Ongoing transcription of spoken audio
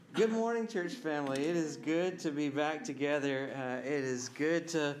Good morning, church family. It is good to be back together. It is good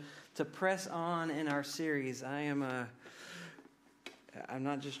to press on in our series. I'm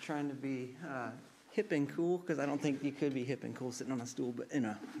not just trying to be hip and cool, because I don't think you could be hip and cool sitting on a stool, but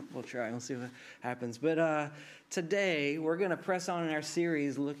we'll try. We'll see what happens. But today we're going to press on in our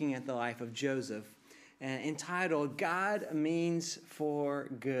series looking at the life of Joseph, entitled "God Means for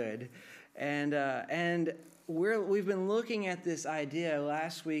Good," and we've been looking at this idea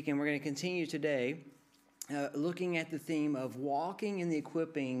last week, and we're going to continue today, looking at the theme of walking in the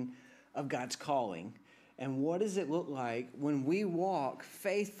equipping of God's calling. And what does it look like when we walk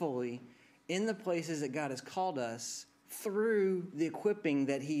faithfully in the places that God has called us through the equipping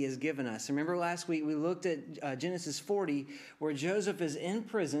that he has given us? Remember last week we looked at Genesis 40, where Joseph is in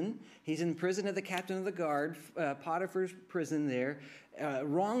prison. He's in prison at the captain of the guard, Potiphar's prison there,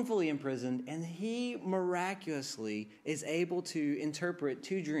 wrongfully imprisoned, and he miraculously is able to interpret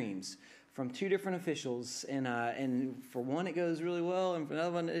two dreams from two different officials, and for one it goes really well, and for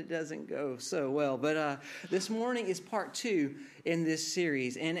another one it doesn't go so well. But this morning is part 2 in this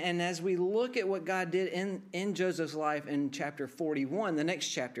series, and as we look at what God did in Joseph's life in chapter 41, the next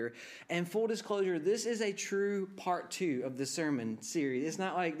chapter, and full disclosure, this is a true part 2 of the sermon series. It's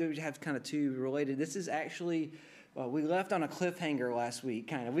not like we have kind of two related. This is actually... we left on a cliffhanger last week,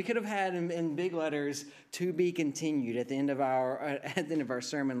 kind of. We could have had in big letters "to be continued" at the end of our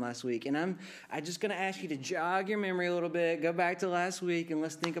sermon last week. And I'm just going to ask you to jog your memory a little bit, go back to last week, and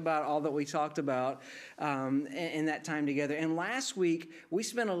let's think about all that we talked about in that time together. And last week, we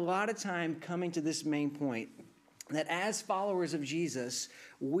spent a lot of time coming to this main point, that as followers of Jesus,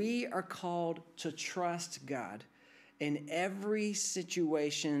 we are called to trust God in every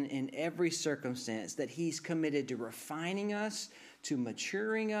situation, in every circumstance, that he's committed to refining us, to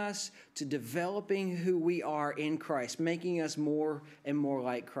maturing us, to developing who we are in Christ, making us more and more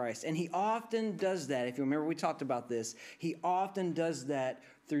like Christ. And he often does that. If you remember, we talked about this. He often does that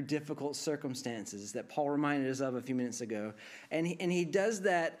through difficult circumstances that Paul reminded us of a few minutes ago. And he does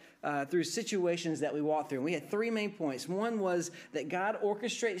that through situations that we walk through. And we had 3 main points. One was that God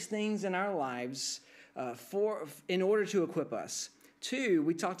orchestrates things in our lives in order to equip us. 2,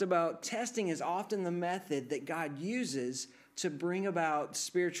 we talked about testing is often the method that God uses to bring about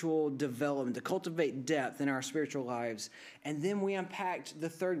spiritual development, to cultivate depth in our spiritual lives. And then we unpacked the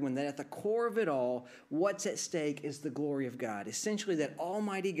 3rd one, that at the core of it all, what's at stake is the glory of God. Essentially, that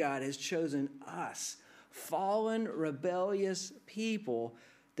Almighty God has chosen us, fallen, rebellious people,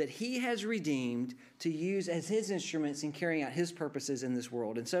 that he has redeemed to use as his instruments in carrying out his purposes in this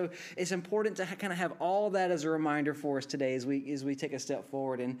world. And so it's important to kind of have all that as a reminder for us today as we take a step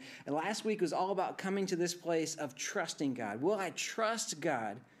forward. And last week was all about coming to this place of trusting God. Will I trust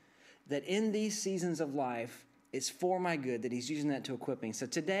God that in these seasons of life, it's for my good, that he's using that to equip me? So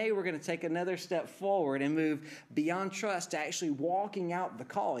today we're going to take another step forward and move beyond trust to actually walking out the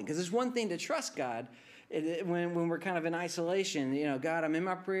calling. Because there's one thing to trust God, when we're kind of in isolation, God, I'm in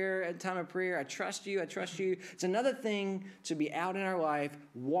my time of prayer. I trust you. It's another thing to be out in our life,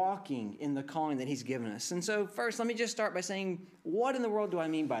 walking in the calling that he's given us. And so first, let me just start by saying, what in the world do I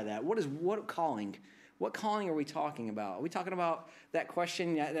mean by that? What calling? What calling are we talking about? Are we talking about that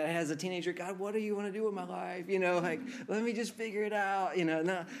question that has a teenager, God, what do you want to do with my life? Let me just figure it out.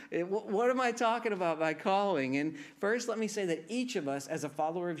 No, what am I talking about by calling? And first, let me say that each of us as a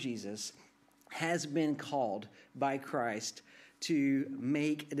follower of Jesus has been called by Christ to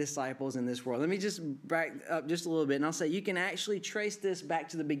make disciples in this world. Let me just back up just a little bit, and I'll say you can actually trace this back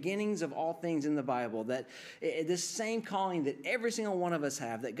to the beginnings of all things in the Bible, that this same calling that every single one of us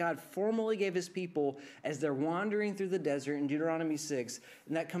have, that God formally gave his people as they're wandering through the desert in Deuteronomy 6,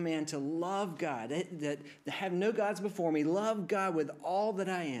 and that command to love God, that have no gods before me, love God with all that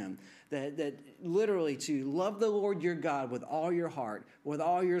I am, that literally to love the Lord your God with all your heart, with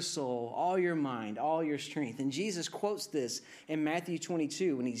all your soul, all your mind, all your strength. And Jesus quotes this in Matthew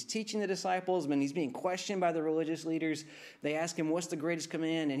 22 when he's teaching the disciples, when he's being questioned by the religious leaders. They ask him, what's the greatest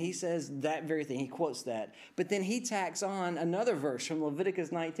command? And he says that very thing. He quotes that. But then he tacks on another verse from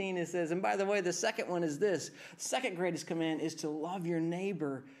Leviticus 19. It says, and by the way, the second one is this. The second greatest command is to love your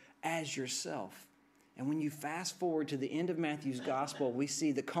neighbor as yourself. And when you fast forward to the end of Matthew's gospel, we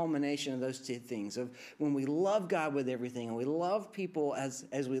see the culmination of those 2 things, of when we love God with everything and we love people as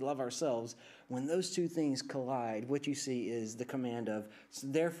we love ourselves. When those 2 things collide, what you see is the command of,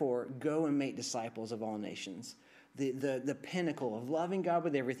 therefore, go and make disciples of all nations. The pinnacle of loving God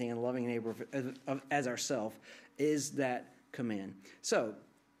with everything and loving neighbor as ourselves is that command. So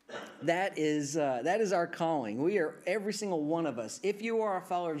that is our calling. We are, every single one of us, if you are a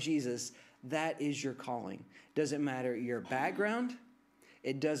follower of Jesus, that is your calling. Doesn't matter your background.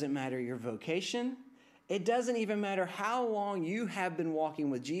 It doesn't matter your vocation. It doesn't even matter how long you have been walking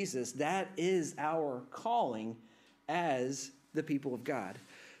with Jesus. That is our calling as the people of God.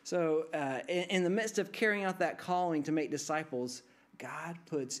 So in the midst of carrying out that calling to make disciples, God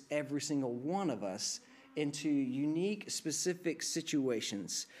puts every single one of us into unique, specific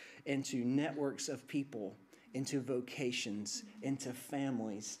situations, into networks of people, into vocations, into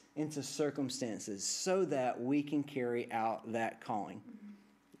families, into circumstances, so that we can carry out that calling.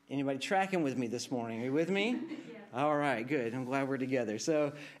 Anybody tracking with me this morning? Are you with me? Yeah. All right, good. I'm glad we're together.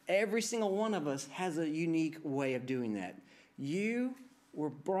 So every single one of us has a unique way of doing that. You were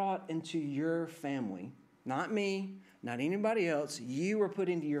brought into your family, not me, not anybody else. You were put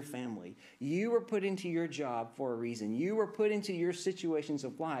into your family. You were put into your job for a reason. You were put into your situations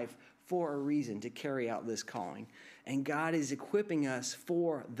of life for a reason, to carry out this calling. And God is equipping us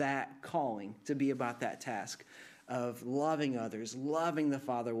for that calling, to be about that task of loving others, loving the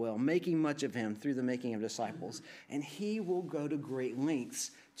Father well, making much of him through the making of disciples. And he will go to great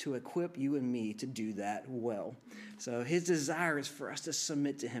lengths to equip you and me to do that well. So his desire is for us to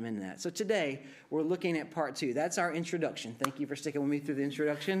submit to him in that. So today, we're looking at part 2. That's our introduction. Thank you for sticking with me through the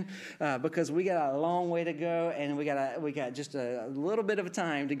introduction, because we got a long way to go, and we got just a little bit of a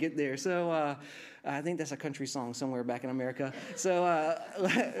time to get there. So I think that's a country song somewhere back in America. So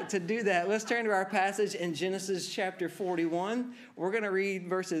to do that, let's turn to our passage in Genesis chapter 41. We're going to read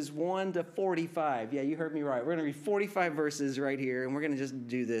verses 1 to 45. Yeah, you heard me right. We're going to read 45 verses right here, and we're going to just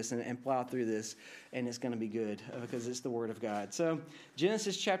do this and plow through this, and it's going to be good because it's the Word of God. So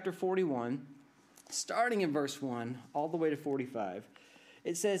Genesis chapter 41, starting in verse 1 all the way to 45,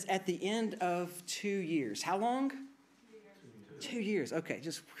 it says, at the end of 2 years. How long? 2 years. Okay,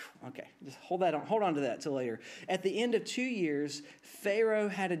 just hold on to that till later. At the end of 2 years, Pharaoh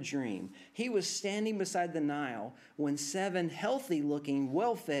had a dream. He was standing beside the Nile when 7 healthy-looking,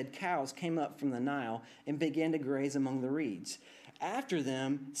 well-fed cows came up from the Nile and began to graze among the reeds. After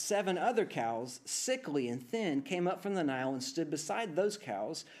them, 7 other cows, sickly and thin, came up from the Nile and stood beside those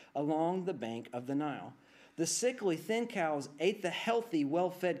cows along the bank of the Nile. The sickly, thin cows ate the healthy,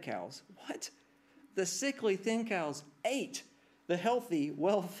 well-fed cows. What? The sickly, thin cows ate the healthy,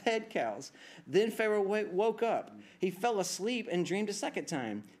 well-fed cows. Then Pharaoh woke up. He fell asleep and dreamed a second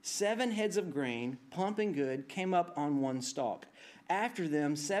time. 7 heads of grain, plump and good, came up on one stalk. After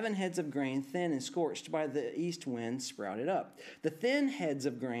them, 7 heads of grain, thin and scorched by the east wind, sprouted up. The thin heads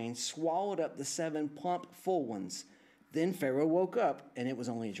of grain swallowed up the 7 plump, full ones. Then Pharaoh woke up, and it was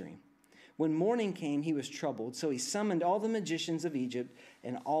only a dream. When morning came, he was troubled, so he summoned all the magicians of Egypt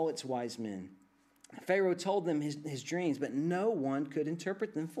and all its wise men. Pharaoh told them his dreams, but no one could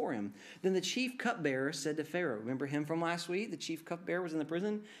interpret them for him. Then the chief cupbearer said to Pharaoh, remember him from last week? The chief cupbearer was in the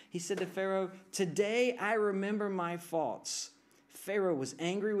prison. He said to Pharaoh, today I remember my faults. Pharaoh was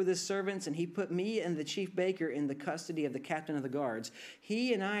angry with his servants, and he put me and the chief baker in the custody of the captain of the guards.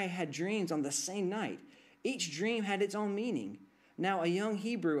 He and I had dreams on the same night. Each dream had its own meaning. Now a young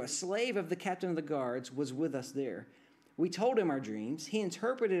Hebrew, a slave of the captain of the guards, was with us there. We told him our dreams. He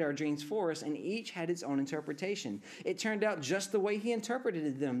interpreted our dreams for us, and each had its own interpretation. It turned out just the way he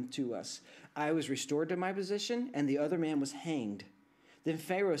interpreted them to us. I was restored to my position, and the other man was hanged. Then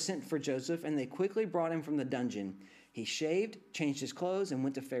Pharaoh sent for Joseph, and they quickly brought him from the dungeon. He shaved, changed his clothes, and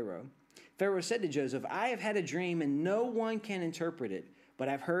went to Pharaoh. Pharaoh said to Joseph, I have had a dream, and no one can interpret it. But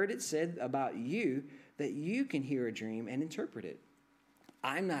I've heard it said about you that you can hear a dream and interpret it.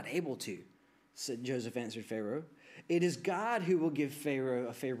 I'm not able to, said Joseph, answered Pharaoh. It is God who will give Pharaoh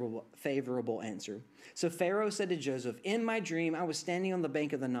a favorable answer. So Pharaoh said to Joseph, in my dream, I was standing on the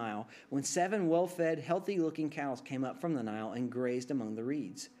bank of the Nile when 7 well-fed, healthy-looking cows came up from the Nile and grazed among the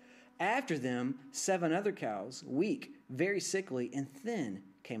reeds. After them, 7 other cows, weak, very sickly, and thin,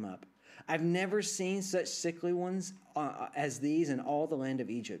 came up. I've never seen such sickly ones as these in all the land of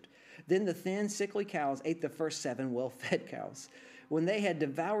Egypt. Then the thin, sickly cows ate the first 7 well-fed cows. When they had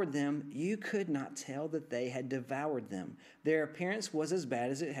devoured them, you could not tell that they had devoured them. Their appearance was as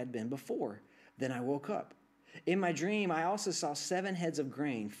bad as it had been before. Then I woke up. In my dream, I also saw 7 heads of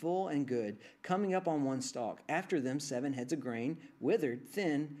grain, full and good, coming up on one stalk. After them, 7 heads of grain, withered,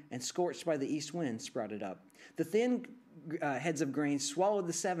 thin, and scorched by the east wind, sprouted up. The thin heads of grain swallowed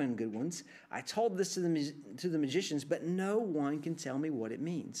the 7 good ones. I told this to the magicians, but no one can tell me what it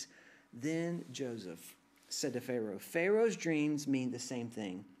means. Then Joseph said to Pharaoh, Pharaoh's dreams mean the same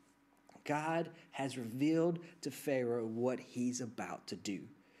thing. God has revealed to Pharaoh what he's about to do.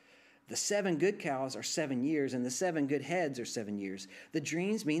 The 7 good cows are 7 years, and the 7 good heads are 7 years. The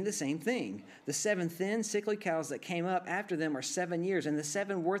dreams mean the same thing. The 7 thin, sickly cows that came up after them are 7 years, and the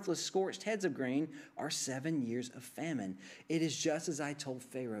 7 worthless, scorched heads of grain are 7 years of famine. It is just as I told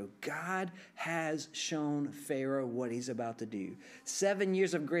Pharaoh. God has shown Pharaoh what he's about to do. 7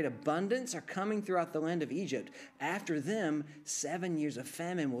 years of great abundance are coming throughout the land of Egypt. After them, 7 years of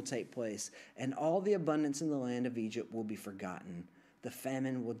famine will take place, and all the abundance in the land of Egypt will be forgotten. The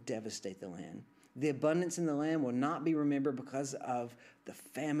famine will devastate the land. The abundance in the land will not be remembered because of the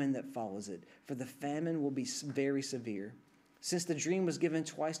famine that follows it, for the famine will be very severe. Since the dream was given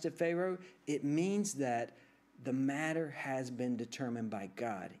twice to Pharaoh, it means that the matter has been determined by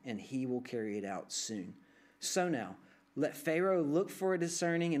God, and he will carry it out soon. So now, let Pharaoh look for a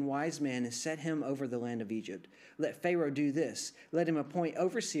discerning and wise man and set him over the land of Egypt. Let Pharaoh do this. Let him appoint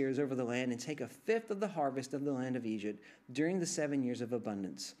overseers over the land and take 1/5 of the harvest of the land of Egypt during the 7 years of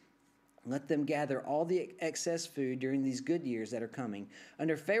abundance. Let them gather all the excess food during these good years that are coming.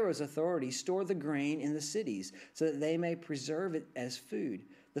 Under Pharaoh's authority, store the grain in the cities so that they may preserve it as food.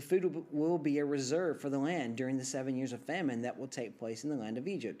 The food will be a reserve for the land during the 7 years of famine that will take place in the land of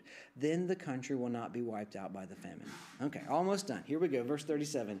Egypt. Then the country will not be wiped out by the famine. Okay, almost done. Here we go, verse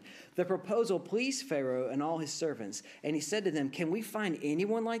 37. The proposal pleased Pharaoh and all his servants, and he said to them, "Can we find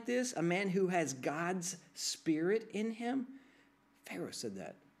anyone like this, a man who has God's spirit in him?" Pharaoh said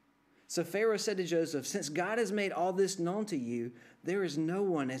that. So Pharaoh said to Joseph, "Since God has made all this known to you, there is no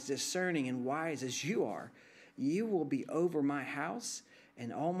one as discerning and wise as you are. You will be over my house,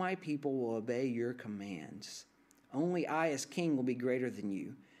 and all my people will obey your commands. Only I as king will be greater than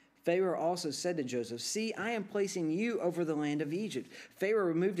you." Pharaoh also said to Joseph, "See, I am placing you over the land of Egypt." Pharaoh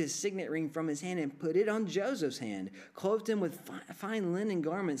removed his signet ring from his hand and put it on Joseph's hand, clothed him with fine linen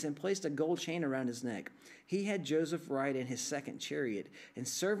garments, and placed a gold chain around his neck. He had Joseph ride in his second chariot, and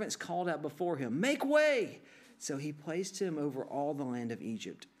servants called out before him, "Make way!" So he placed him over all the land of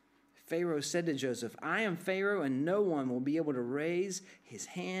Egypt. Pharaoh said to Joseph, "I am Pharaoh, and no one will be able to raise his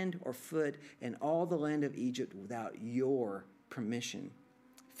hand or foot in all the land of Egypt without your permission."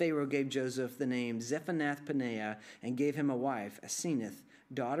 Pharaoh gave Joseph the name Zephanath-Paneah and gave him a wife, Asenath,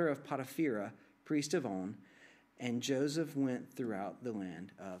 daughter of Potipherah, priest of On. And Joseph went throughout the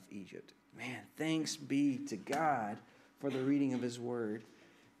land of Egypt. Man, thanks be to God for the reading of his word.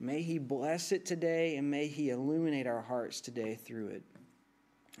 May he bless it today, and may he illuminate our hearts today through it.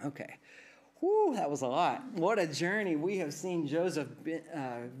 Okay. Whew, that was a lot. What a journey we have seen Joseph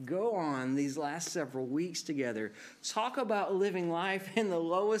go on these last several weeks together. Talk about living life in the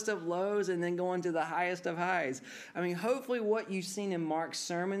lowest of lows and then going to the highest of highs. I mean, hopefully what you've seen in Mark's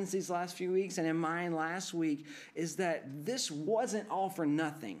sermons these last few weeks and in mine last week is that this wasn't all for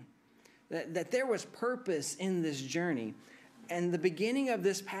nothing, that there was purpose in this journey. And the beginning of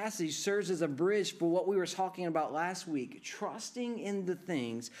this passage serves as a bridge for what we were talking about last week, trusting the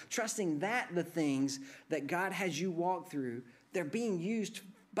things that God has you walk through, they're being used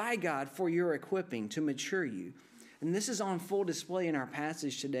by God for your equipping to mature you. And this is on full display in our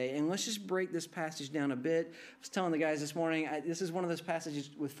passage today. And let's just break this passage down a bit. I was telling the guys this morning, this is one of those passages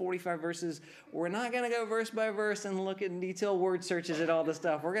with 45 verses. We're not going to go verse by verse and look at detailed word searches at all this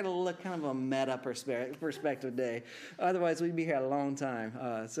stuff. We're going to look kind of a meta perspective today. Otherwise, we'd be here a long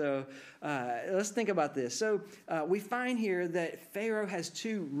time. So let's think about this. So we find here that Pharaoh has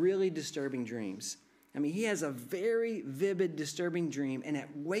 2 really disturbing dreams. I mean, he has a very vivid, disturbing dream, and it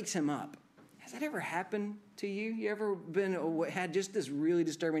wakes him up. Has that ever happened to you? You ever had just this really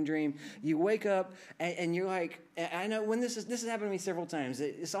disturbing dream? You wake up and you're like, I know when this has happened to me several times.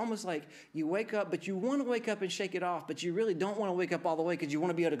 It's almost like you wake up, but you want to wake up and shake it off, but you really don't want to wake up all the way because you want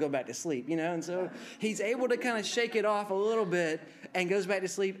to be able to go back to sleep, you know? And so he's able to kind of shake it off a little bit and goes back to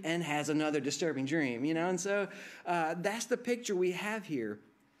sleep and has another disturbing dream, you know? And so that's the picture we have here.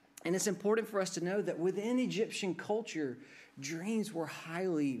 And it's important for us to know that within Egyptian culture, dreams were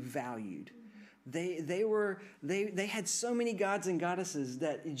highly valued. They had so many gods and goddesses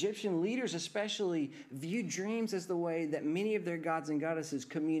that Egyptian leaders especially viewed dreams as the way that many of their gods and goddesses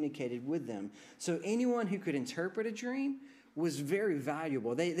communicated with them. So anyone who could interpret a dream was very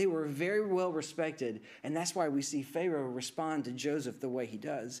valuable. They were very well respected, and that's why we see Pharaoh respond to Joseph the way he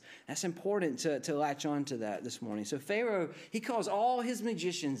does. That's important to latch on to that this morning. So Pharaoh, he calls all his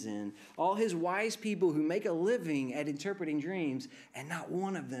magicians in, all his wise people who make a living at interpreting dreams, and not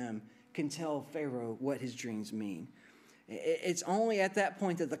one of them can tell Pharaoh what his dreams mean. It's only at that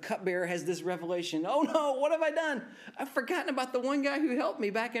point that the cupbearer has this revelation. Oh no, what have I done? I've forgotten about the one guy who helped me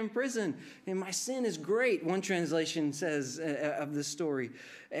back in prison. And my sin is great, one translation says of this story.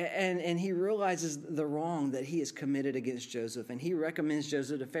 And he realizes the wrong that he has committed against Joseph. And he recommends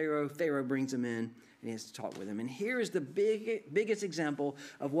Joseph to Pharaoh. Pharaoh brings him in, and he has to talk with him. And here is the biggest example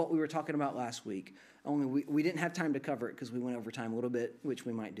of what we were talking about last week. Only we didn't have time to cover it because we went over time a little bit, which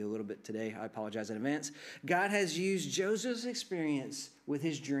we might do a little bit today. I apologize in advance. God has used Joseph's experience with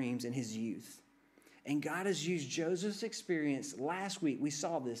his dreams in his youth. And God has used Joseph's experience last week. We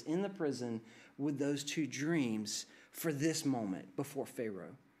saw this in the prison with those two dreams for this moment before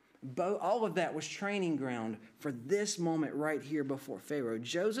Pharaoh. All of that was training ground for this moment right here before Pharaoh.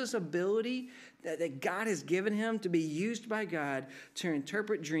 Joseph's ability that God has given him to be used by God to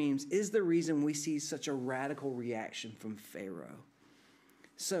interpret dreams is the reason we see such a radical reaction from Pharaoh.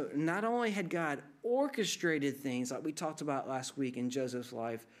 So not only had God orchestrated things like we talked about last week in Joseph's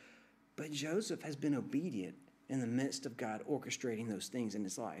life, but Joseph has been obedient in the midst of God orchestrating those things in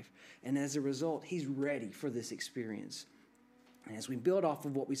his life. And as a result, he's ready for this experience. And as we build off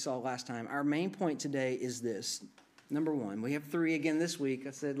of what we saw last time, our main point today is this. Number one, we have three again this week.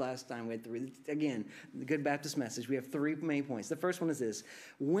 I said last time we had three. Again, the Good Baptist message, we have three main points. The first one is this.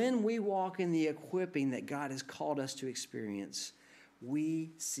 When we walk in the equipping that God has called us to experience,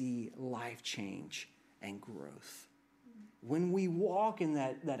 we see life change and growth. When we walk in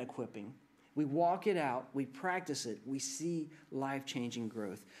that equipping, we walk it out, we practice it, we see life-changing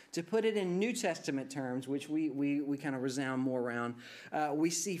growth. To put it in New Testament terms, which we kind of resound more around, we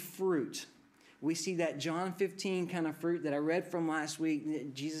see fruit. We see that John 15 kind of fruit that I read from last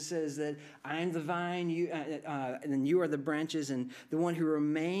week. Jesus says that I am the vine, and you are the branches, and the one who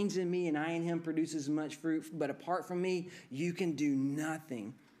remains in me and I in him produces much fruit. But apart from me, you can do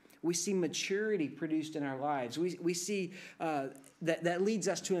nothing. We see maturity produced in our lives. We see that leads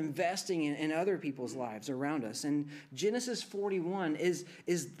us to investing in other people's lives around us. And Genesis 41 is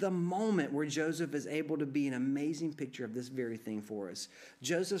the moment where Joseph is able to be an amazing picture of this very thing for us.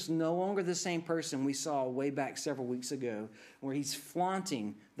 Joseph's no longer the same person we saw way back several weeks ago, where he's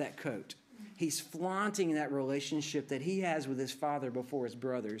flaunting that coat. He's flaunting that relationship that he has with his father before his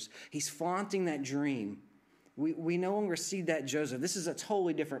brothers. He's flaunting that dream. We no longer see that Joseph. This is a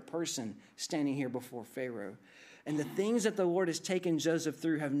totally different person standing here before Pharaoh. And the things that the Lord has taken Joseph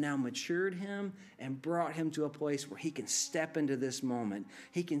through have now matured him and brought him to a place where he can step into this moment.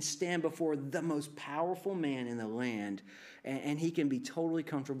 He can stand before the most powerful man in the land, and he can be totally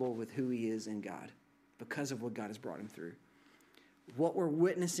comfortable with who he is in God because of what God has brought him through. What we're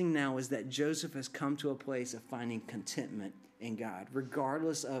witnessing now is that Joseph has come to a place of finding contentment in God,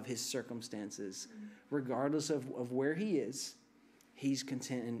 regardless of his circumstances, regardless of where he is, he's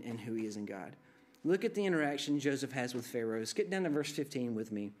content in who he is in God. Look at the interaction Joseph has with Pharaoh. Skip down to verse 15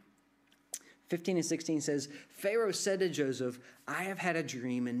 with me. 15 and 16 says, Pharaoh said to Joseph, I have had a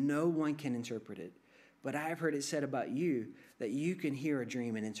dream and no one can interpret it. But I have heard it said about you that you can hear a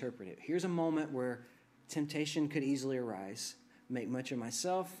dream and interpret it. Here's a moment where temptation could easily arise. Make much of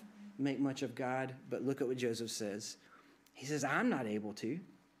myself, make much of God. But look at what Joseph says. He says, I'm not able to.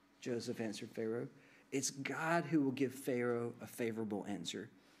 Joseph answered Pharaoh. It's God who will give Pharaoh a favorable answer.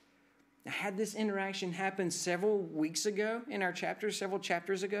 Now, had this interaction happened several weeks ago in our chapter, several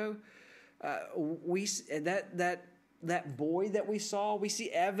chapters ago, that boy that we saw, we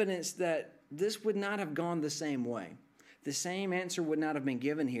see evidence that this would not have gone the same way. The same answer would not have been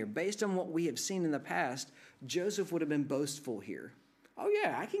given here. Based on what we have seen in the past, Joseph would have been boastful here. Oh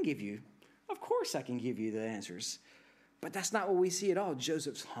yeah, I can give you. Of course I can give you the answers. But that's not what we see at all.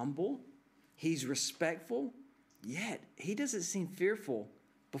 Joseph's humble. He's respectful. Yet, he doesn't seem fearful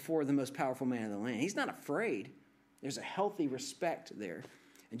before the most powerful man in the land. He's not afraid. There's a healthy respect there.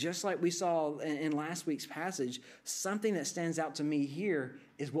 And just like we saw in last week's passage, something that stands out to me here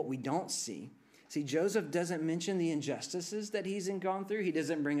is what we don't see. See, Joseph doesn't mention the injustices that he's gone through. He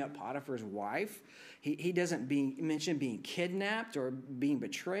doesn't bring up Potiphar's wife. He doesn't mention being kidnapped or being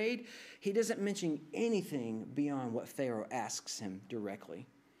betrayed. He doesn't mention anything beyond what Pharaoh asks him directly.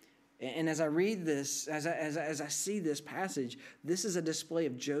 And as I read this, as I see this passage, this is a display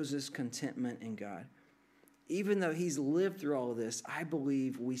of Joseph's contentment in God. Even though he's lived through all of this, I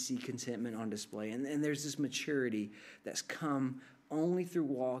believe we see contentment on display. And there's this maturity that's come only through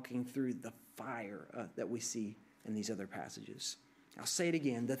walking through the fire that we see in these other passages. I'll say it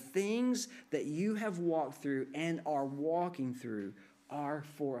again. The things that you have walked through and are walking through are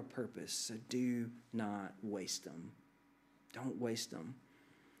for a purpose. So do not waste them. Don't waste them.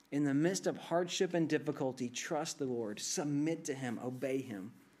 In the midst of hardship and difficulty, trust the Lord. Submit to him. Obey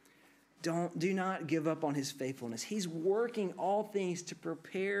him. Do not give up on his faithfulness. He's working all things to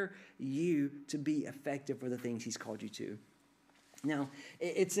prepare you to be effective for the things he's called you to. Now,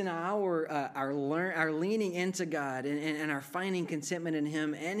 it's in our leaning into God and our finding contentment in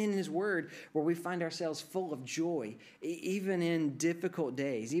him and in his word where we find ourselves full of joy, even in difficult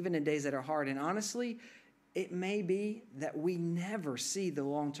days, even in days that are hard. And honestly, it may be that we never see the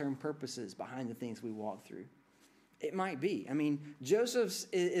long-term purposes behind the things we walk through. It might be. I mean, Joseph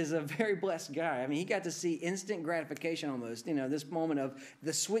is a very blessed guy. I mean, he got to see instant gratification almost, this moment of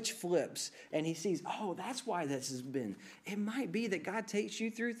the switch flips and he sees, oh, that's why this has been. It might be that God takes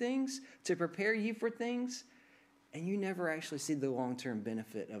you through things to prepare you for things and you never actually see the long-term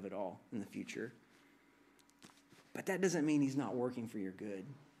benefit of it all in the future. But that doesn't mean he's not working for your good.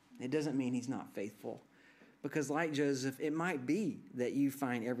 It doesn't mean he's not faithful. Because like Joseph, it might be that you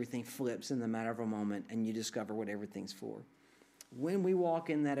find everything flips in the matter of a moment and you discover what everything's for. When we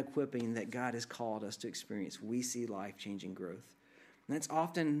walk in that equipping that God has called us to experience, we see life-changing growth. And that's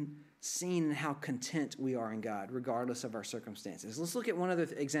often seen in how content we are in God, regardless of our circumstances. Let's look at one other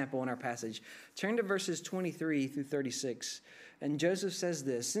example in our passage. Turn to verses 23 through 36. And Joseph says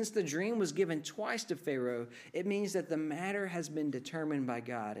this, since the dream was given twice to Pharaoh, it means that the matter has been determined by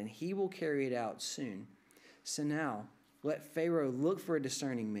God, and he will carry it out soon. So now, let Pharaoh look for a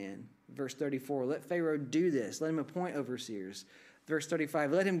discerning man. Verse 34, let Pharaoh do this. Let him appoint overseers. Verse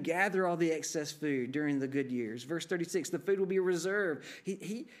 35, let him gather all the excess food during the good years. Verse 36, the food will be reserved.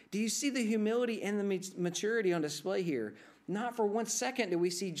 Do you see the humility and the maturity on display here? Not for 1 second do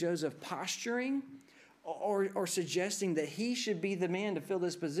we see Joseph posturing or suggesting that he should be the man to fill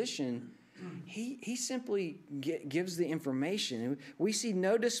this position. He simply gives the information. We see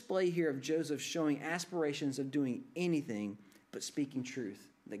no display here of Joseph showing aspirations of doing anything but speaking truth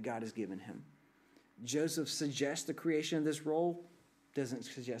that God has given him. Joseph suggests the creation of this role, doesn't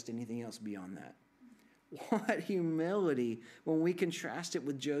suggest anything else beyond that. What humility when we contrast it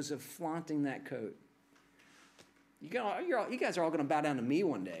with Joseph flaunting that coat. You guys are all going to bow down to me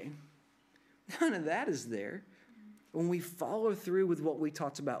one day. None of that is there. When we follow through with what we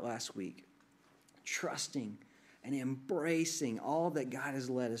talked about last week, trusting and embracing all that God has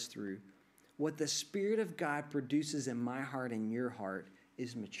led us through, what the Spirit of God produces in my heart and your heart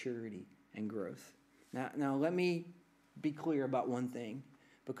is maturity and growth. Now let me be clear about one thing,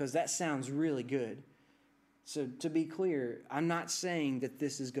 because that sounds really good. So to be clear, I'm not saying that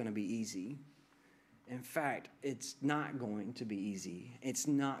this is going to be easy. In fact, it's not going to be easy. It's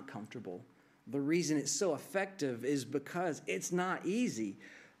not comfortable. The reason it's so effective is because it's not easy.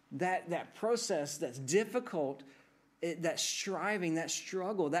 That process that's difficult, that striving, that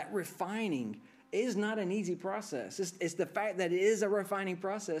struggle, that refining is not an easy process. It's the fact that it is a refining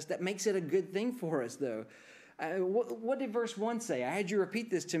process that makes it a good thing for us, though. What did verse 1 say? I had you repeat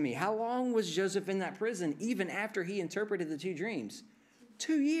this to me. How long was Joseph in that prison even after he interpreted the 2 dreams?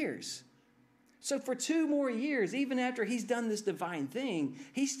 2 years. So for 2 more years, even after he's done this divine thing,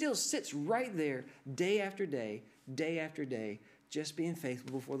 he still sits right there day after day after day, just being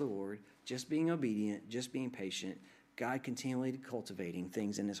faithful before the Lord, just being obedient, just being patient, God continually cultivating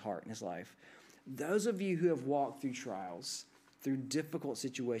things in his heart and his life. Those of you who have walked through trials, through difficult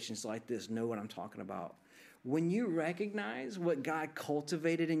situations like this, know what I'm talking about. When you recognize what God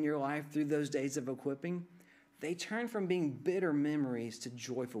cultivated in your life through those days of equipping, they turn from being bitter memories to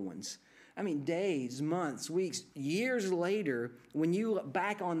joyful ones. I mean, days, months, weeks, years later, when you look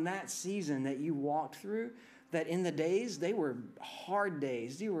back on that season that you walked through, that in the days, they were hard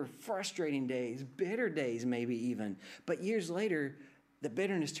days, they were frustrating days, bitter days maybe even. But years later, the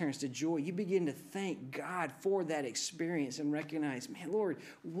bitterness turns to joy. You begin to thank God for that experience and recognize, man, Lord,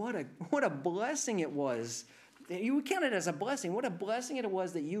 what a blessing it was. You would count it as a blessing. What a blessing it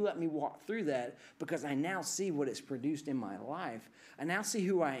was that you let me walk through that, because I now see what it's produced in my life. I now see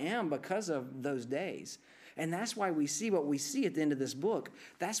who I am because of those days. And that's why we see what we see at the end of this book.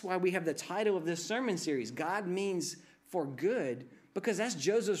 That's why we have the title of this sermon series, God Means for Good, because that's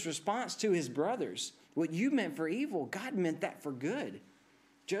Joseph's response to his brothers. What you meant for evil, God meant that for good.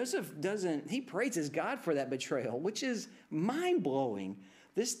 Joseph he praises God for that betrayal, which is mind-blowing.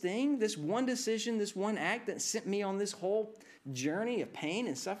 This thing, this one decision, this one act that sent me on this whole journey of pain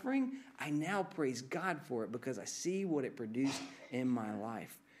and suffering, I now praise God for it because I see what it produced in my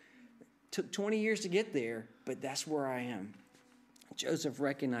life. It took 20 years to get there, but that's where I am. Joseph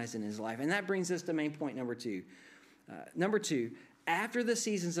recognized in his life. And that brings us to main point number 2. Number 2, after the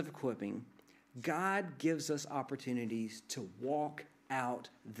seasons of equipping, God gives us opportunities to walk out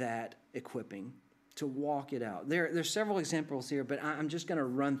that equipping, to walk it out. There's several examples here, but I'm just going to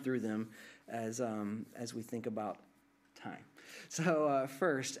run through them as we think about time. So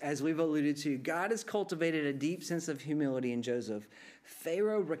first, as we've alluded to, God has cultivated a deep sense of humility in Joseph.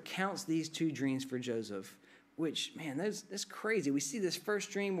 Pharaoh recounts these two dreams for Joseph, which, man, that's crazy. We see this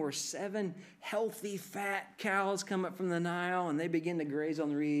first dream where 7 healthy, fat cows come up from the Nile, and they begin to graze on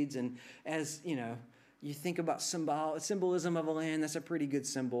the reeds. And as, you think about symbolism of a land, that's a pretty good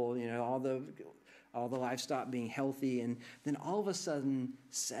symbol, all the livestock being healthy. And then all of a sudden,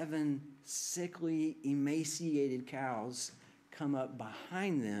 7 sickly, emaciated cows come up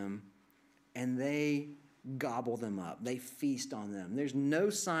behind them, and they gobble them up. They feast on them. There's no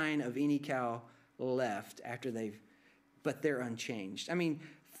sign of any cow left but they're unchanged. I mean,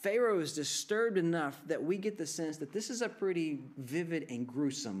 Pharaoh is disturbed enough that we get the sense that this is a pretty vivid and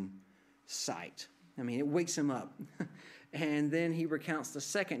gruesome sight. I mean, it wakes him up. And then he recounts the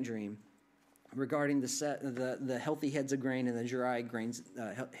second dream regarding the healthy heads of grain and the dry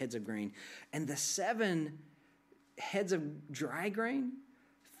heads of grain. And the 7 heads of dry grain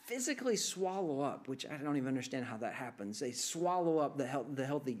physically swallow up, which I don't even understand how that happens. They swallow up the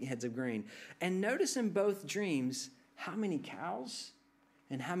healthy heads of grain. And notice in both dreams how many cows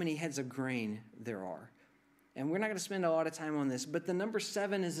and how many heads of grain there are. And we're not going to spend a lot of time on this, but the number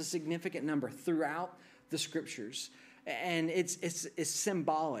 7 is a significant number throughout the scriptures. And it's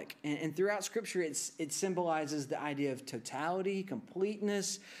symbolic. And throughout Scripture, it symbolizes the idea of totality,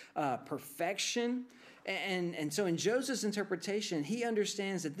 completeness, perfection. And so in Joseph's interpretation, he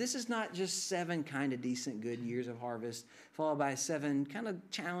understands that this is not just 7 kind of decent, good years of harvest, followed by 7 kind of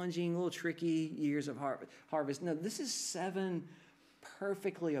challenging, little tricky years of harvest. No, this is 7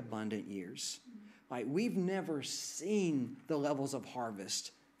 perfectly abundant years. Like, we've never seen the levels of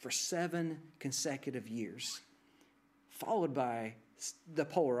harvest for 7 consecutive years, followed by the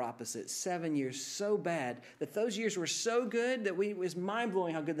polar opposite, 7 years so bad that those years were so good that it was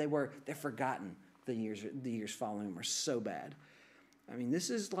mind-blowing how good they were. They're forgotten. The years following were so bad. I mean, this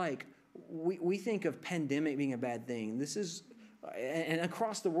is like, we think of pandemic being a bad thing. This is, and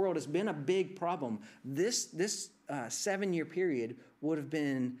across the world, it's been a big problem. This 7-year period would have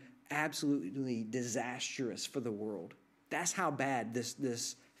been absolutely disastrous for the world. That's how bad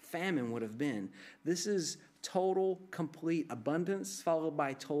this famine would have been. This is total, complete abundance followed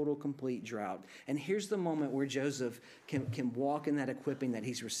by total, complete drought. And here's the moment where Joseph can walk in that equipping that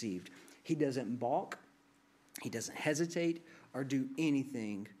he's received. He doesn't balk, he doesn't hesitate or do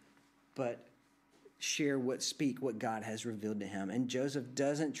anything but speak what God has revealed to him. And Joseph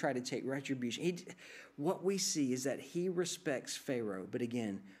doesn't try to take retribution. What we see is that he respects Pharaoh, but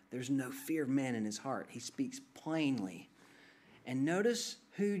again, there's no fear of man in his heart. He speaks plainly. And notice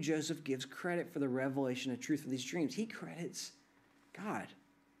who Joseph gives credit for the revelation of truth of these dreams. He credits God.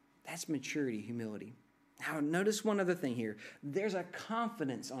 That's maturity, humility. Now, notice one other thing here. There's a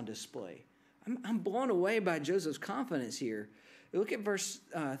confidence on display. I'm blown away by Joseph's confidence here. Look at verse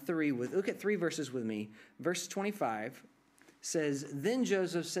 3. Look at 3 verses with me. Verse 25 says, "Then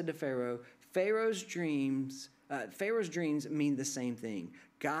Joseph said to Pharaoh, Pharaoh's dreams mean the same thing.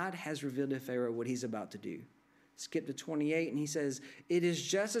 God has revealed to Pharaoh what he's about to do." Skip to 28, and he says, "It is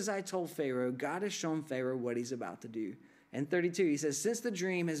just as I told Pharaoh. God has shown Pharaoh what he's about to do." And 32, he says, "Since the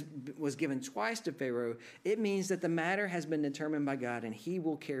dream was given twice to Pharaoh, it means that the matter has been determined by God, and he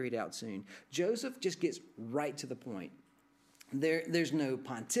will carry it out soon." Joseph just gets right to the point. There's no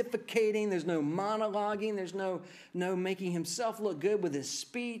pontificating, there's no monologuing, there's no making himself look good with his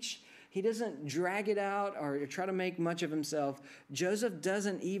speech. He doesn't drag it out or try to make much of himself. Joseph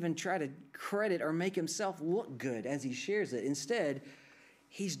doesn't even try to credit or make himself look good as he shares it. Instead,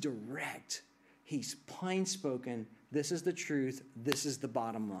 he's direct. He's plain spoken. This is the truth. This is the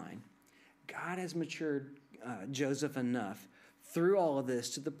bottom line. God has matured Joseph enough through all of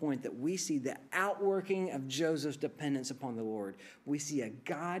this to the point that we see the outworking of Joseph's dependence upon the Lord. We see a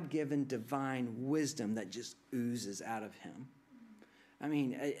God-given divine wisdom that just oozes out of him. I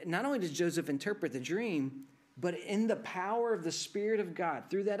mean, not only does Joseph interpret the dream, but in the power of the Spirit of God,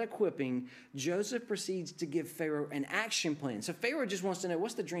 through that equipping, Joseph proceeds to give Pharaoh an action plan. So Pharaoh just wants to know,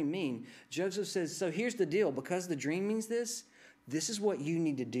 what's the dream mean? Joseph says, so here's the deal. Because the dream means this is what you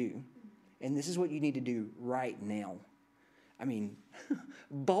need to do. And this is what you need to do right now. I mean,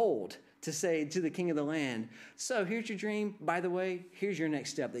 bold to say to the king of the land, so here's your dream. By the way, here's your next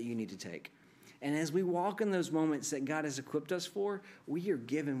step that you need to take. And as we walk in those moments that God has equipped us for, we are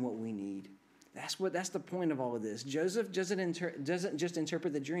given what we need. That's the point of all of this. Joseph doesn't just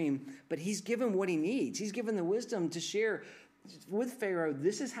interpret the dream, but he's given what he needs. He's given the wisdom to share with Pharaoh,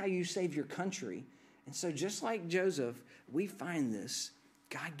 this is how you save your country. And so just like Joseph, we find this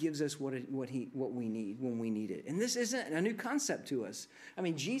God gives us what we need when we need it. And this isn't a new concept to us. I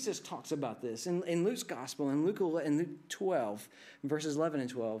mean, Jesus talks about this in Luke's gospel, in Luke 12, verses 11 and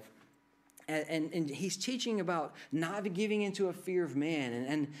 12. And he's teaching about not giving into a fear of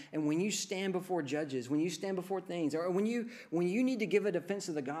man. And when you stand before judges, when you stand before things, or when you need to give a defense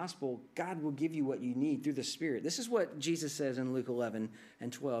of the gospel, God will give you what you need through the Spirit. This is what Jesus says in Luke 11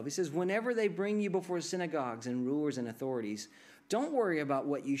 and 12. He says, whenever they bring you before synagogues and rulers and authorities, don't worry about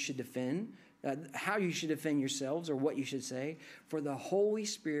what you should defend, how you should defend yourselves or what you should say, for the Holy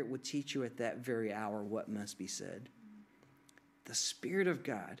Spirit will teach you at that very hour what must be said. The Spirit of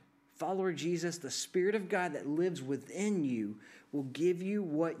God, follower Jesus, the Spirit of God that lives within you will give you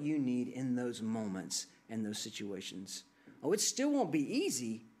what you need in those moments and those situations. Oh, it still won't be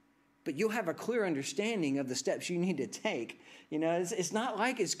easy, but you'll have a clear understanding of the steps you need to take. You know, it's not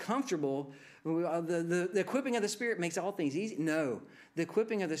like it's comfortable. The equipping of the Spirit makes all things easy. No, the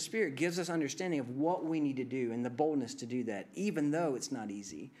equipping of the Spirit gives us understanding of what we need to do and the boldness to do that, even though it's not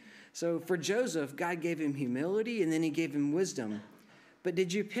easy. So for Joseph, God gave him humility and then he gave him wisdom. But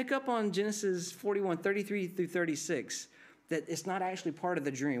did you pick up on Genesis 41, 33 through 36, that it's not actually part of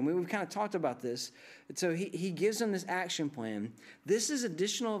the dream? We've kind of talked about this. So he gives them this action plan. This is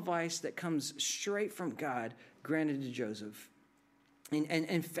additional advice that comes straight from God, granted to Joseph.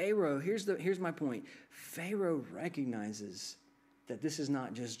 And Pharaoh, here's my point. Pharaoh recognizes that this is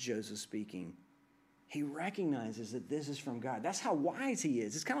not just Joseph speaking. He recognizes that this is from God. That's how wise he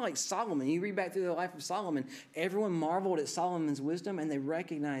is. It's kind of like Solomon. You read back through the life of Solomon, everyone marveled at Solomon's wisdom, and they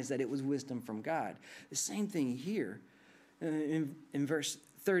recognized that it was wisdom from God. The same thing here. In verse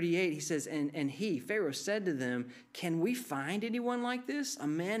 38, he says, and he, Pharaoh, said to them, can we find anyone like this, a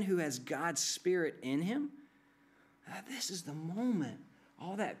man who has God's Spirit in him? This is the moment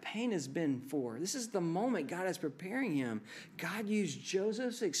all that pain has been for. This is the moment God is preparing him. God used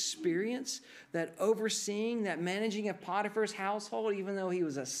Joseph's experience, that overseeing, that managing of Potiphar's household, even though he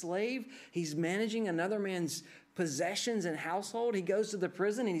was a slave. He's managing another man's possessions and household. He goes to the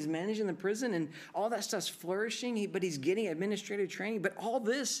prison and he's managing the prison, and all that stuff's flourishing, but he's getting administrative training. But all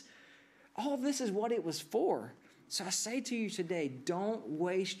this is what it was for. So I say to you today, don't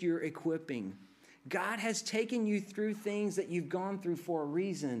waste your equipping. God has taken you through things that you've gone through for a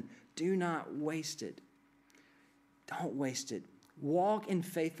reason. Do not waste it. Don't waste it. Walk in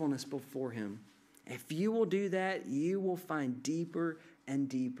faithfulness before him. If you will do that, you will find deeper and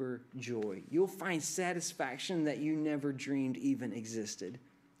deeper joy. You'll find satisfaction that you never dreamed even existed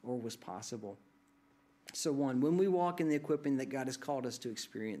or was possible. So one, when we walk in the equipping that God has called us to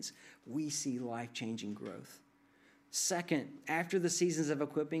experience, we see life-changing growth. Second, after the seasons of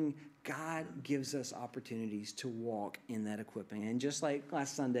equipping, God gives us opportunities to walk in that equipping. And just like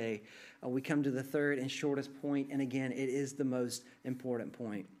last Sunday, we come to the third and shortest point, and again, it is the most important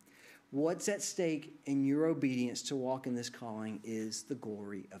point. What's at stake in your obedience to walk in this calling is the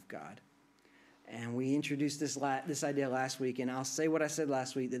glory of God. And we introduced this idea last week, and I'll say what I said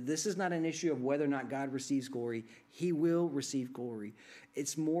last week, that this is not an issue of whether or not God receives glory. He will receive glory.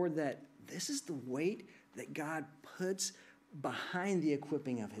 It's more that this is the weight that God puts behind the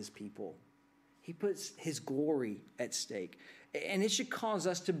equipping of his people. He puts his glory at stake. And it should cause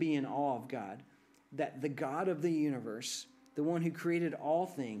us to be in awe of God, that the God of the universe, the one who created all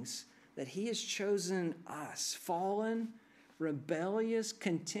things, that he has chosen us, fallen, rebellious,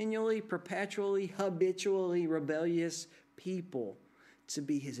 continually, perpetually, habitually rebellious people, to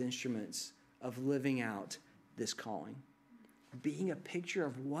be his instruments of living out this calling. Being a picture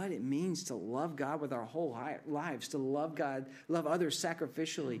of what it means to love God with our whole lives, to love God, love others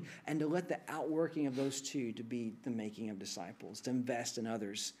sacrificially, and to let the outworking of those two to be the making of disciples, to invest in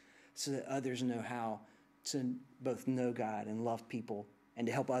others so that others know how to both know God and love people, and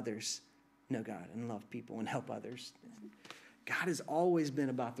to help others know God and love people and help others. God has always been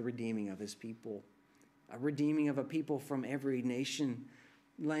about the redeeming of his people, a redeeming of a people from every nation,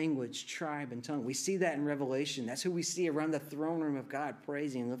 language, tribe, and tongue. We see that in Revelation. That's who we see around the throne room of God,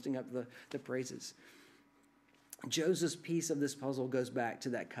 praising and lifting up the praises. Joseph's piece of this puzzle goes back to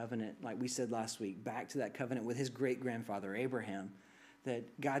that covenant, like we said last week, back to that covenant with his great-grandfather, Abraham,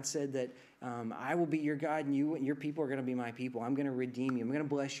 that God said that I will be your God and you and your people are going to be my people. I'm going to redeem you. I'm going to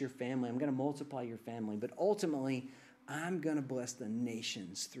bless your family. I'm going to multiply your family. But ultimately, I'm going to bless the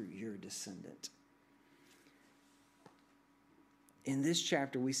nations through your descendant. In this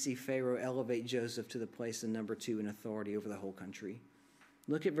chapter, we see Pharaoh elevate Joseph to the place of number 2 in authority over the whole country.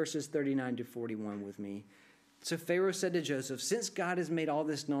 Look at verses 39 to 41 with me. So Pharaoh said to Joseph, since God has made all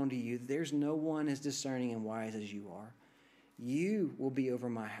this known to you, there's no one as discerning and wise as you are. You will be over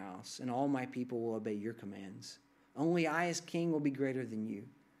my house, and all my people will obey your commands. Only I as king will be greater than you."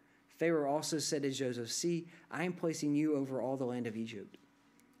 Pharaoh also said to Joseph, "See, I am placing you over all the land of Egypt."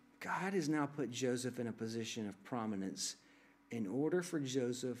 God has now put Joseph in a position of prominence in order for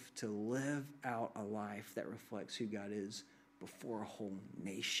Joseph to live out a life that reflects who God is before a whole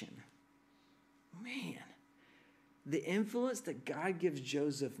nation. Man, the influence that God gives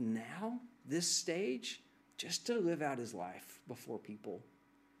Joseph now, this stage, just to live out his life before people.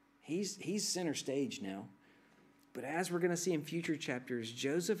 He's center stage now. But as we're going to see in future chapters,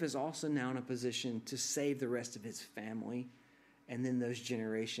 Joseph is also now in a position to save the rest of his family and then those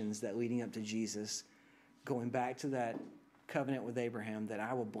generations that leading up to Jesus, going back to that covenant with Abraham that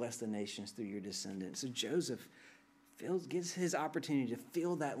I will bless the nations through your descendants. So Joseph gets his opportunity to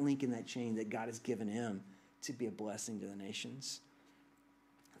fill that link in that chain that God has given him to be a blessing to the nations.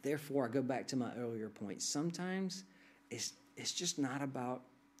 Therefore, I go back to my earlier point. Sometimes it's just not about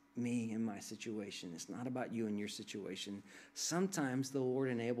me and my situation. It's not about you and your situation. Sometimes the Lord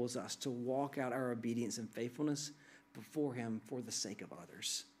enables us to walk out our obedience and faithfulness before him for the sake of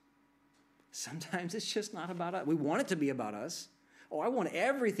others. Sometimes it's just not about us. We want it to be about us. Oh, I want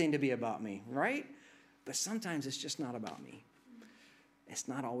everything to be about me, right? But sometimes it's just not about me. It's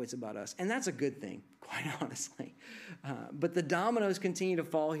not always about us. And that's a good thing, quite honestly. But the dominoes continue to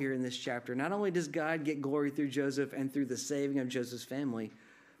fall here in this chapter. Not only does God get glory through Joseph and through the saving of Joseph's family,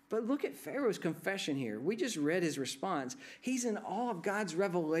 but look at Pharaoh's confession here. We just read his response. He's in awe of God's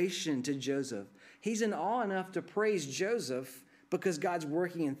revelation to Joseph. He's in awe enough to praise Joseph because God's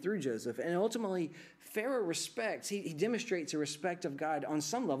working in through Joseph. And ultimately, Pharaoh respects, he demonstrates a respect of God on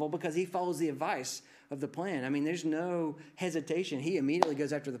some level because he follows the advice of the plan. I mean, there's no hesitation. He immediately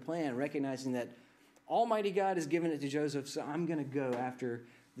goes after the plan, recognizing that Almighty God has given it to Joseph, so I'm going to go after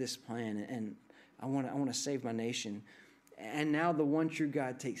this plan, and I want to save my nation. And now the one true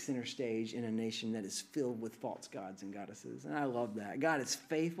God takes center stage in a nation that is filled with false gods and goddesses. And I love that. God is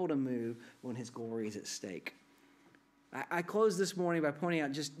faithful to move when his glory is at stake. I close this morning by pointing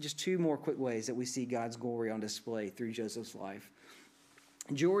out just two more quick ways that we see God's glory on display through Joseph's life.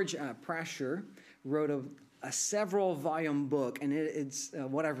 George Prasher wrote a several-volume book, and it's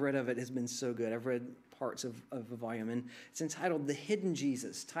what I've read of it has been so good. I've read parts of a volume, and it's entitled The Hidden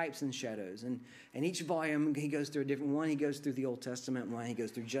Jesus, Types and Shadows. And each volume, he goes through a different one. He goes through the Old Testament, one he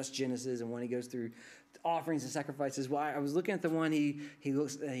goes through just Genesis, and one he goes through offerings and sacrifices. Well, I was looking at the one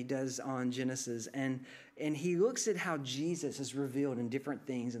he does on Genesis, and he looks at how Jesus is revealed in different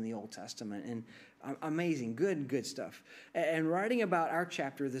things in the Old Testament, and amazing, good stuff. And writing about our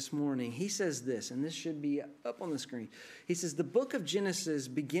chapter this morning, he says this, and this should be up on the screen. He says, the book of Genesis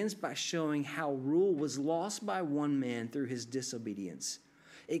begins by showing how rule was lost by one man through his disobedience.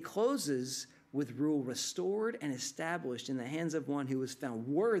 It closes with rule restored and established in the hands of one who was found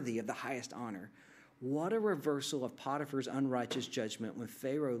worthy of the highest honor. What a reversal of Potiphar's unrighteous judgment when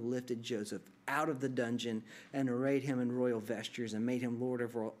Pharaoh lifted Joseph out of the dungeon and arrayed him in royal vestures and made him lord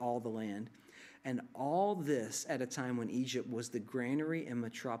over all the land. And all this at a time when Egypt was the granary and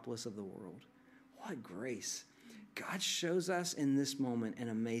metropolis of the world. What grace. God shows us in this moment an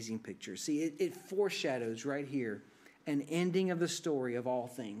amazing picture. See, it foreshadows right here an ending of the story of all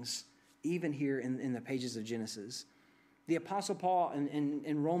things, even here in the pages of Genesis. The Apostle Paul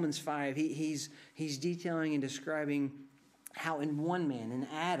in Romans 5, he's detailing and describing how in one man, in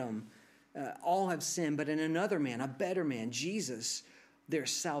Adam, all have sinned, but in another man, a better man, Jesus,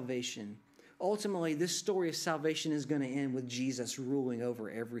 there's salvation. Ultimately, this story of salvation is going to end with Jesus ruling over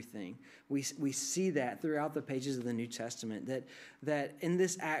everything. We see that throughout the pages of the New Testament, that in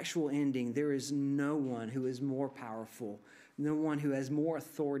this actual ending, there is no one who is more powerful, no one who has more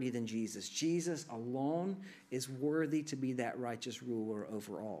authority than Jesus. Jesus alone is worthy to be that righteous ruler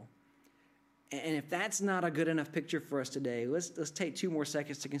over all. And if that's not a good enough picture for us today, let's take 2 more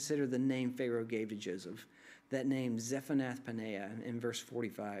seconds to consider the name Pharaoh gave to Joseph. That name, Zephanath-Paneah, in verse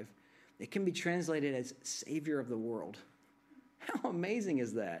 45. It can be translated as Savior of the world. How amazing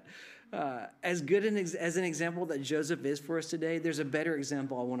is that? As good as an example that Joseph is for us today, there's a better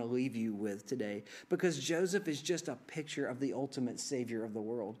example I want to leave you with today, because Joseph is just a picture of the ultimate Savior of the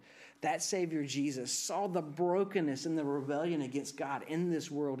world. That Savior, Jesus, saw the brokenness and the rebellion against God in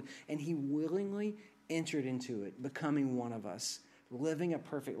this world, and he willingly entered into it, becoming one of us, living a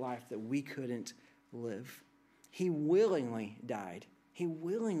perfect life that we couldn't live. He willingly died. He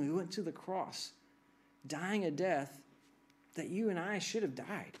willingly went to the cross, dying a death that you and I should have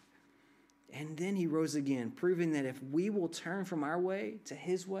died. And then he rose again, proving that if we will turn from our way to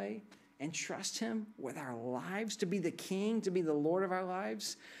his way and trust him with our lives to be the king, to be the Lord of our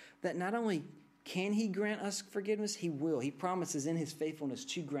lives, that not only can he grant us forgiveness, he will. He promises in his faithfulness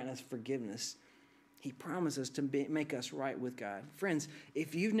to grant us forgiveness. He promises to make us right with God. Friends,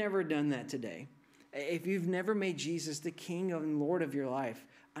 if you've never done that today, if you've never made Jesus the King and Lord of your life,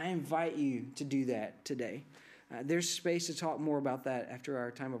 I invite you to do that today. There's space to talk more about that after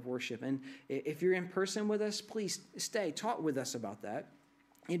our time of worship. And if you're in person with us, please stay. Talk with us about that.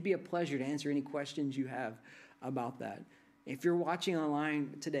 It'd be a pleasure to answer any questions you have about that. If you're watching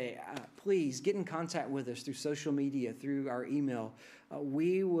online today, please get in contact with us through social media, through our email.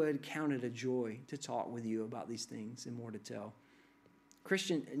 We would count it a joy to talk with you about these things in more detail.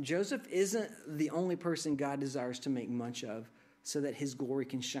 Christian, Joseph isn't the only person God desires to make much of so that his glory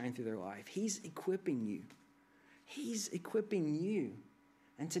can shine through their life. He's equipping you. He's equipping you.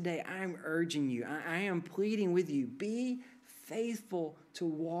 And today I'm urging you, I am pleading with you, be faithful to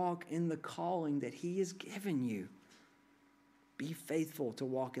walk in the calling that he has given you. Be faithful to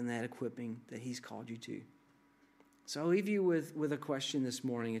walk in that equipping that he's called you to. So I'll leave you with a question this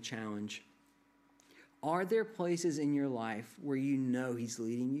morning, a challenge. Are there places in your life where you know he's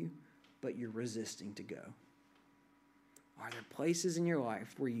leading you, but you're resisting to go? Are there places in your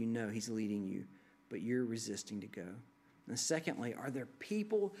life where you know he's leading you, but you're resisting to go? And secondly, are there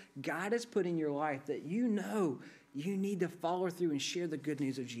people God has put in your life that you know you need to follow through and share the good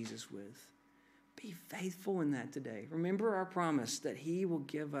news of Jesus with? Be faithful in that today. Remember our promise that he will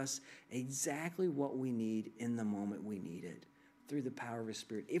give us exactly what we need in the moment we need it through the power of his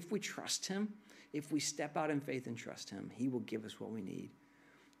Spirit. If we trust him, if we step out in faith and trust him, he will give us what we need.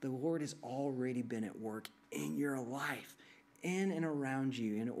 The Lord has already been at work in your life, in and around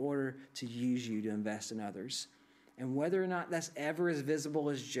you, in order to use you to invest in others. And whether or not that's ever as visible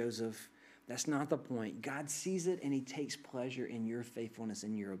as Joseph, that's not the point. God sees it and he takes pleasure in your faithfulness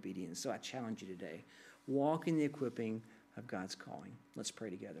and your obedience. So I challenge you today. Walk in the equipping of God's calling. Let's pray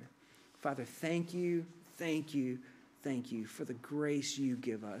together. Father, thank you for the grace you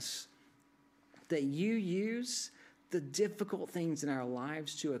give us, that you use the difficult things in our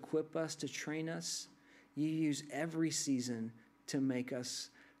lives to equip us, to train us. You use every season to make us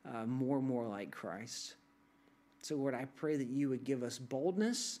more and more like Christ. So, Lord, I pray that you would give us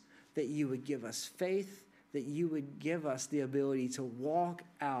boldness, that you would give us faith, that you would give us the ability to walk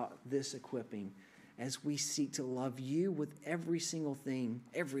out this equipping as we seek to love you with every single thing,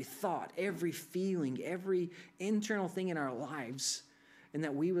 every thought, every feeling, every internal thing in our lives, and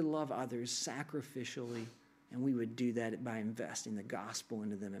that we would love others sacrificially, and we would do that by investing the gospel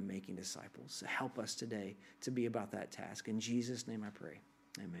into them and making disciples. So help us today to be about that task. In Jesus' name I pray.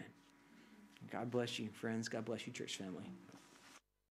 Amen. God bless you, friends. God bless you, church family.